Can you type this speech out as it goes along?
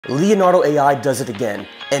Leonardo AI does it again,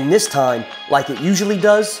 and this time, like it usually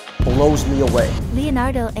does, blows me away.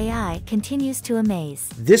 Leonardo AI continues to amaze.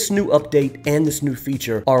 This new update and this new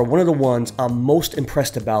feature are one of the ones I'm most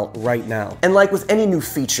impressed about right now. And like with any new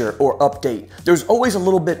feature or update, there's always a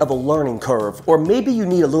little bit of a learning curve, or maybe you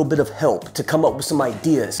need a little bit of help to come up with some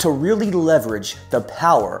ideas to really leverage the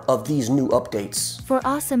power of these new updates. For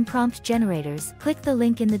awesome prompt generators, click the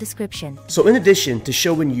link in the description. So in addition to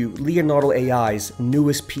showing you Leonardo AI's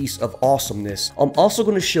newest piece of awesomeness, I'm also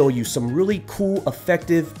going to show you some really cool,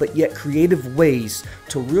 effective, but yet creative ways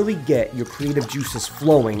to really get your creative juices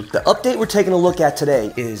flowing. The update we're taking a look at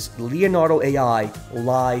today is Leonardo AI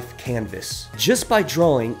Live Canvas. Just by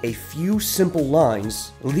drawing a few simple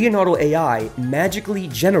lines, Leonardo AI magically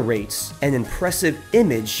generates an impressive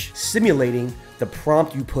image simulating the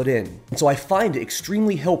prompt you put in. And so I find it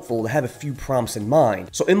extremely helpful to have a few prompts in mind.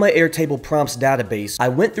 So in my Airtable prompts database, I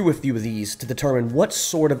went through a few of these to determine what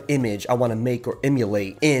sort of image I want to make or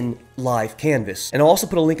emulate in Live Canvas. And I'll also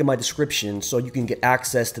put a link in my description so you can get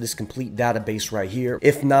access to this complete database right here.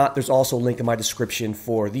 If not, there's also a link in my description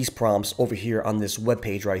for these prompts over here on this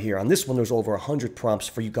webpage right here. On this one, there's over 100 prompts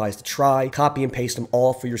for you guys to try. Copy and paste them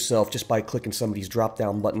all for yourself just by clicking some of these drop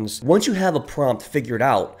down buttons. Once you have a prompt figured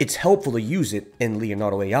out, it's helpful to use it in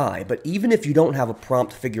Leonardo AI. But even if you don't have a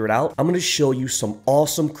prompt figured out, I'm going to show you some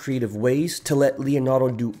awesome creative ways to let Leonardo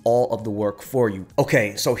do all of the work for you.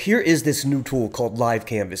 Okay, so here is this new tool called Live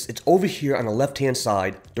Canvas. It's over here on the left hand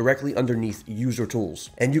side, directly underneath user tools.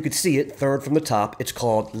 And you can see it third from the top. It's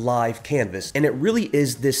called Live Canvas. And it really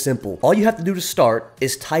is this simple. All you have to do to start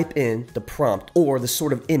is type in the prompt or the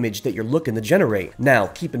sort of image that you're looking to generate. Now,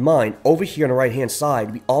 keep in mind, over here on the right hand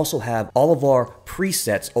side, we also have all of our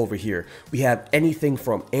presets over here. We have anything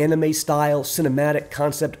from anime style, cinematic,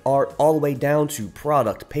 concept art, all the way down to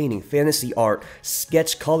product, painting, fantasy art,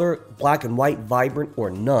 sketch color, black and white, vibrant, or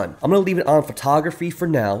none. I'm going to leave it on photography for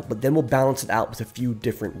now, but then we'll balance it out with a few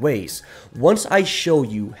different ways. Once I show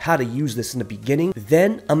you how to use this in the beginning,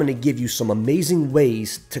 then I'm going to give you some amazing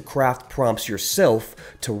ways to craft prompts yourself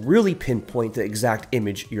to really pinpoint the exact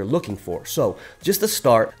image you're looking for. So just to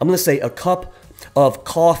start, I'm going to say a cup of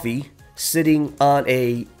coffee sitting on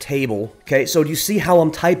a table. Okay, so do you see how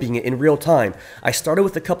I'm typing it in real time? I started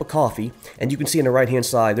with a cup of coffee, and you can see on the right hand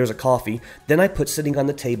side there's a coffee. Then I put sitting on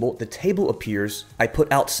the table appears. I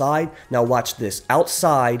put outside. Now watch this.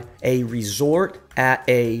 Outside a resort at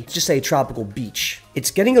a, just say, a tropical beach.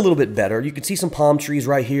 It's getting a little bit better. You can see some palm trees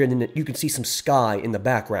right here, and then you can see some sky in the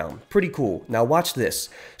background. Pretty cool. Now watch this.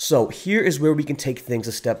 So here is where we can take things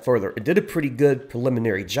a step further. It did a pretty good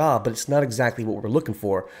preliminary job, but it's not exactly what we're looking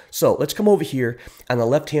for. So let's come over here on the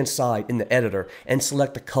left hand side in the editor and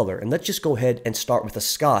select the color. And let's just go ahead and start with the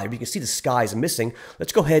sky. You can see the sky is missing.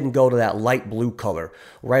 Let's go ahead and go to that light blue color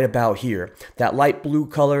right about here. That light blue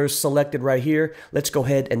color is selected right here. Let's go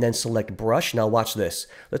ahead and then select brush. Now watch this.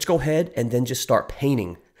 Let's go ahead and then just start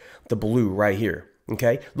painting the blue right here.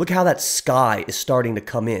 Okay, look how that sky is starting to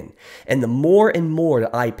come in. And the more and more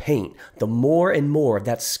that I paint, the more and more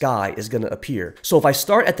that sky is going to appear. So if I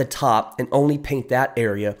start at the top and only paint that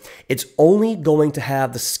area, it's only going to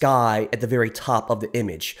have the sky at the very top of the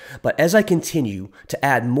image. But as I continue to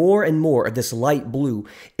add more and more of this light blue,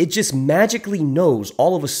 it just magically knows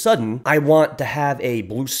all of a sudden I want to have a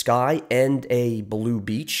blue sky and a blue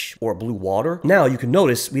beach or blue water. Now you can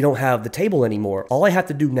notice we don't have the table anymore. All I have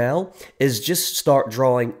to do now is just start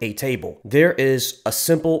drawing a table. There is a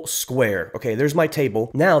simple square. Okay, there's my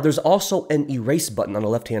table. Now there's also an erase button on the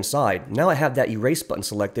left hand side. Now I have that erase button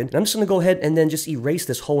selected, and I'm just going to go ahead and then just erase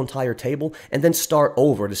this whole entire table and then start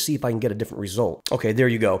over to see if I can get a different result. Okay, there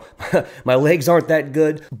you go. My legs aren't that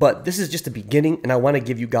good, but this is just the beginning, and I want to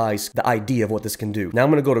give you guys the idea of what this can do. Now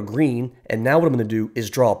I'm going to go to green, and now what I'm going to do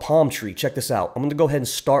is draw a palm tree. Check this out. I'm going to go ahead and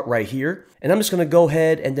start right here, and I'm just going to go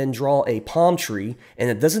ahead and then draw a palm tree,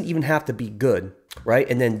 and it doesn't even have to be good. Right?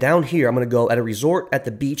 And then down here, I'm going to go at a resort at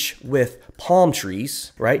the beach with palm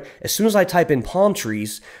trees, right? As soon as I type in palm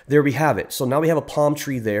trees, there we have it. So now we have a palm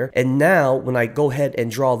tree there. And now when I go ahead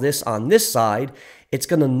and draw this on this side, it's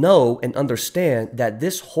going to know and understand that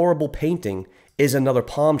this horrible painting is another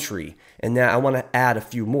palm tree. And now I want to add a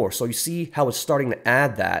few more. So you see how it's starting to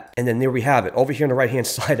add that. And then there we have it. Over here on the right hand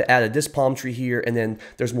side, I added this palm tree here, and then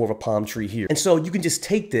there's more of a palm tree here. And so you can just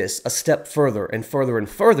take this a step further and further and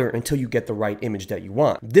further until you get the right image that you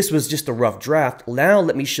want. This was just a rough draft. Now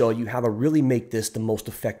let me show you how to really make this the most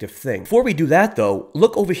effective thing. Before we do that though,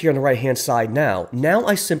 look over here on the right hand side now. Now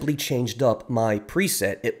I simply changed up my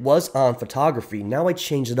preset. It was on photography. Now I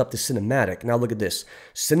changed it up to cinematic. Now look at this.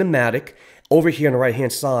 Cinematic. Over here on the right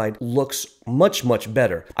hand side looks much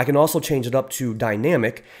better. I can also change it up to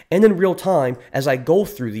dynamic, and in real time, as I go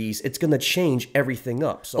through these, it's gonna change everything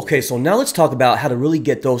up. So now let's talk about how to really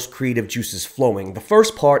get those creative juices flowing. The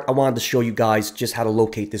first part, I wanted to show you guys just how to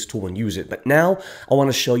locate this tool and use it, but now I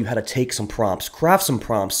wanna show you how to take some prompts, craft some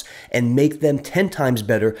prompts, and make them 10 times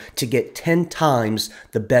better to get 10 times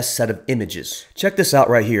the best set of images. Check this out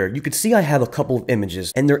right here. You can see I have a couple of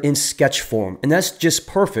images, and they're in sketch form, and that's just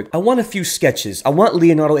perfect. I want a few sketches. I want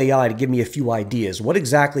Leonardo AI to give me a few ideas. What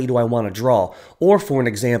exactly do I want to draw? Or for an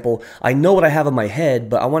example, I know what I have in my head,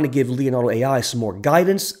 but I want to give Leonardo AI some more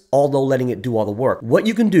guidance, although letting it do all the work. What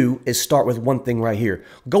you can do is start with one thing right here.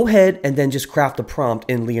 Go ahead and then just craft a prompt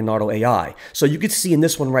in Leonardo AI. So you can see in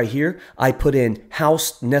this one right here, I put in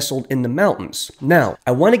house nestled in the mountains. Now,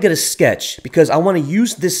 I want to get a sketch because I want to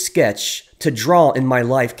use this sketch to draw in my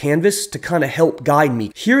live canvas to kind of help guide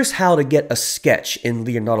me. Here's how to get a sketch in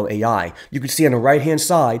Leonardo AI. You can see on the right hand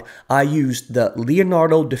side, I used the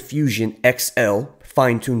Leonardo Diffusion XL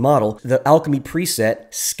fine-tune model, the alchemy preset,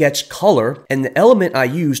 sketch color, and the element I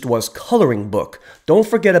used was coloring book. Don't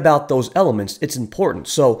forget about those elements, it's important.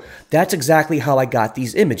 So that's exactly how I got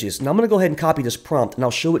these images. Now I'm gonna go ahead and copy this prompt and I'll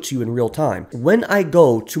show it to you in real time. When I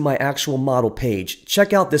go to my actual model page,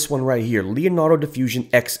 check out this one right here, Leonardo Diffusion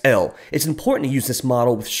XL. It's important to use this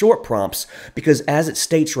model with short prompts because as it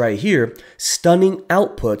states right here, stunning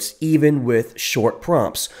outputs even with short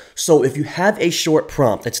prompts. So if you have a short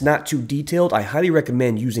prompt that's not too detailed, I highly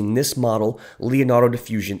recommend using this model, Leonardo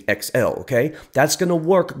Diffusion XL, okay? That's gonna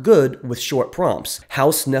work good with short prompts.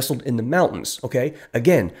 House nestled in the mountains, okay?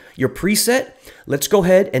 Again, your preset, let's go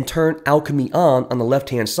ahead and turn alchemy on the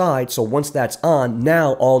left-hand side. So once that's on,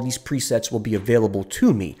 now all these presets will be available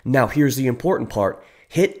to me. Now here's the important part.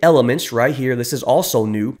 Hit elements right here. This is also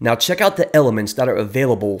new. Now check out the elements that are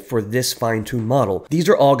available for this fine-tuned model. These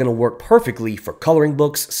are all gonna work perfectly for coloring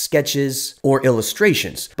books, sketches, or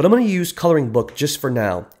illustrations. But I'm gonna use coloring book just for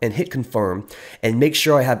now and hit confirm and make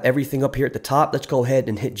sure I have everything up here at the top. Let's go ahead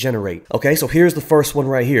and hit generate. Okay, so here's the first one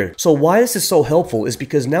right here. So why this is so helpful is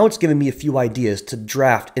because now it's giving me a few ideas to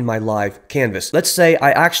draft in my live canvas. Let's say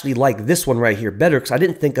I actually like this one right here better because I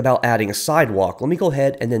didn't think about adding a sidewalk. Let me go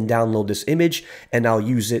ahead and then download this image and I'll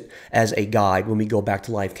use it as a guide when we go back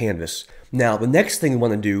to live canvas. Now, the next thing we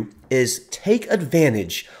want to do is take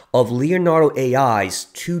advantage of Leonardo AI's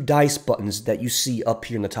 2 dice buttons that you see up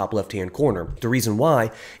here in the top left-hand corner. The reason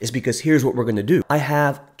why is because here's what we're going to do. I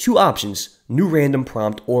have 2 options, new random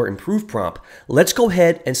prompt or improve prompt. Let's go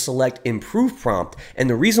ahead and select improve prompt. And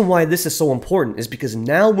the reason why this is so important is because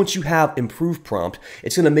now once you have improve prompt,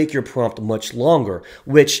 it's going to make your prompt much longer,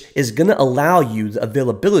 which is going to allow you the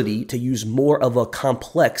availability to use more of a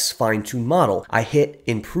complex fine-tuned model. I hit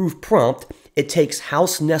improve prompt. It takes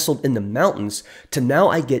house nestled in the mountains to now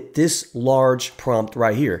I get this large prompt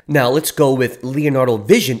right here. Now let's go with Leonardo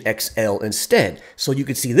Vision XL instead. So you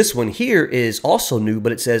can see this one here is also new,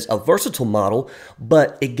 but it says a versatile model,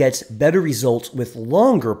 but it gets better results with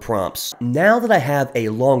longer prompts. Now that I have a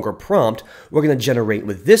longer prompt, we're going to generate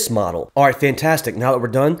with this model. All right, fantastic. Now that we're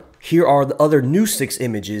done, here are the other new 6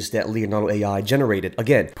 images that Leonardo AI generated.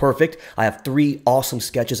 Again, perfect. I have 3 awesome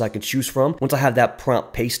sketches I can choose from. Once I have that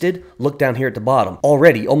prompt pasted, look down here at the bottom.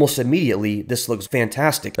 Already, almost immediately, this looks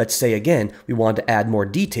fantastic. Let's say again, we wanted to add more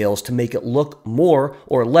details to make it look more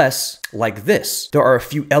or less like this. There are a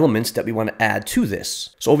few elements that we want to add to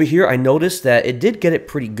this. So over here, I noticed that it did get it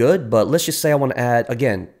pretty good, but let's just say I want to add,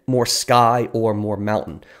 again, more sky or more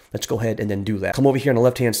mountain. Let's go ahead and then do that. Come over here on the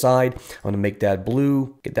left-hand side. I'm going to make that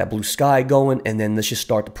blue, get that blue sky going, and then let's just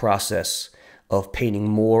start the process of painting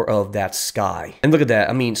more of that sky. And look at that.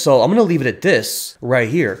 I mean, so I'm going to leave it at this right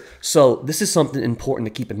here. So this is something important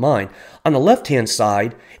to keep in mind. On the left-hand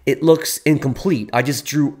side, it looks incomplete. I just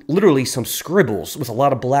drew literally some scribbles with a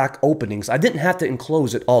lot of black openings. I didn't have to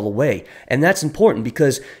enclose it all the way. And that's important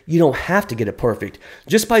because you don't have to get it perfect.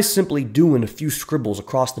 Just by simply doing a few scribbles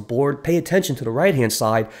across the board, pay attention to the right-hand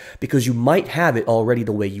side because you might have it already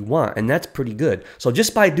the way you want. And that's pretty good. So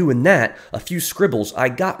just by doing that, a few scribbles, I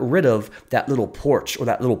got rid of that little porch or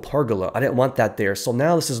that little pergola. I didn't want that there. So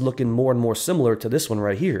now this is looking more and more similar to this one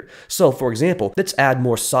right here. So for example, let's add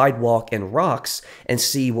more sidewalk and rocks and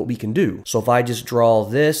see what we can do. So if I just draw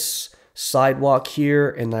this sidewalk here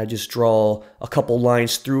and I just draw a couple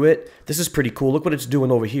lines through it, this is pretty cool. Look what it's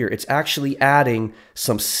doing over here. It's actually adding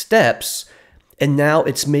some steps and now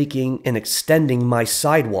it's making and extending my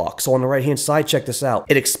sidewalk. So on the right hand side, check this out.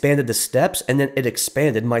 It expanded the steps and then it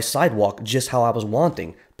expanded my sidewalk just how I was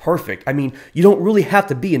wanting. perfect. I mean, you don't really have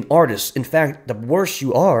to be an artist. In fact, the worse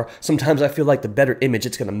you are, sometimes I feel like the better image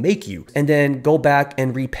it's gonna make you. And then go back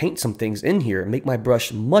and repaint some things in here, make my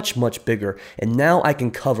brush much, much bigger. And now I can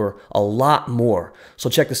cover a lot more. So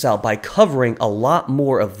check this out, by covering a lot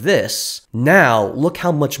more of this, now look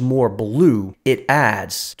how much more blue it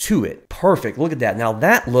adds to it. Perfect, look at that. Now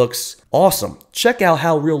that looks awesome. Check out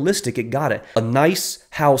how realistic it got it. A nice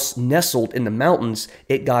house nestled in the mountains,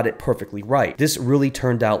 it got it perfectly right. This really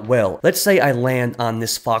turned out well. Let's say I land on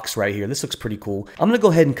this fox right here. This looks pretty cool. I'm gonna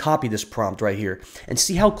go ahead and copy this prompt right here and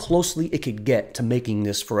see how closely it could get to making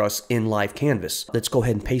this for us in Live Canvas. Let's go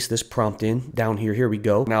ahead and paste this prompt in down here. Here we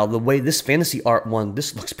go. Now the way this fantasy art one,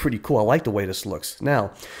 this looks pretty cool. I like the way this looks.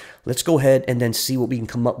 Now, let's go ahead and then see what we can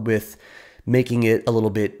come up with making it a little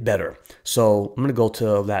bit better. So I'm gonna go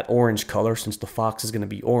to that orange color since the fox is gonna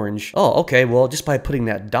be orange. Oh, okay, well, just by putting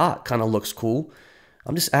that dot kind of looks cool.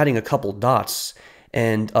 I'm just adding a couple dots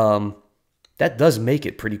and that does make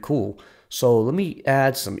it pretty cool. So let me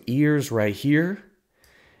add some ears right here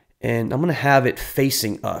and I'm gonna have it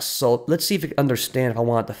facing us. So let's see if it can understand if I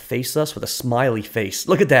want it to face us with a smiley face.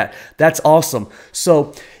 Look at that, that's awesome.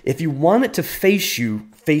 So if you want it to face you,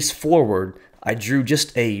 face forward, I drew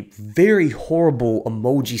just a very horrible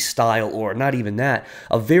emoji style, or not even that,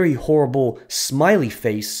 a very horrible smiley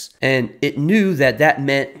face, and it knew that that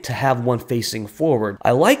meant to have one facing forward.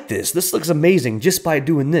 I like this. This looks amazing just by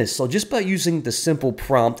doing this. So just by using the simple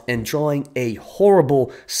prompt and drawing a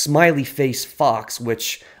horrible smiley face fox,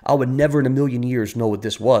 which I would never in a million years know what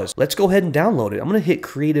this was. Let's go ahead and download it. I'm gonna hit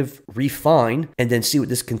Creative Refine and then see what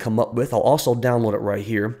this can come up with. I'll also download it right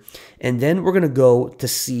here. And then we're gonna go to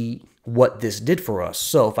see what this did for us.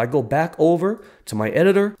 So if I go back over to my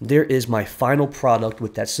editor, there is my final product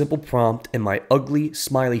with that simple prompt and my ugly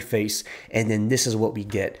smiley face, and then this is what we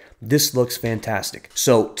get. This looks fantastic.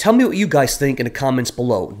 So tell me what you guys think in the comments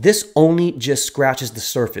below. This only just scratches the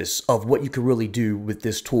surface of what you could really do with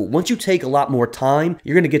this tool. Once you take a lot more time,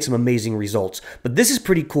 you're gonna get some amazing results. But this is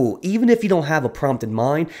pretty cool. Even if you don't have a prompt in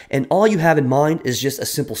mind and all you have in mind is just a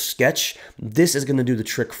simple sketch, this is gonna do the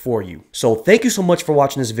trick for you. So thank you so much for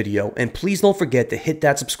watching this video, and please don't forget to hit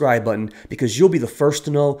that subscribe button because you'll be the first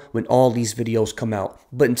to know when all these videos come out.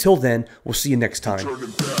 But until then, we'll see you next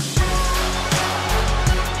time.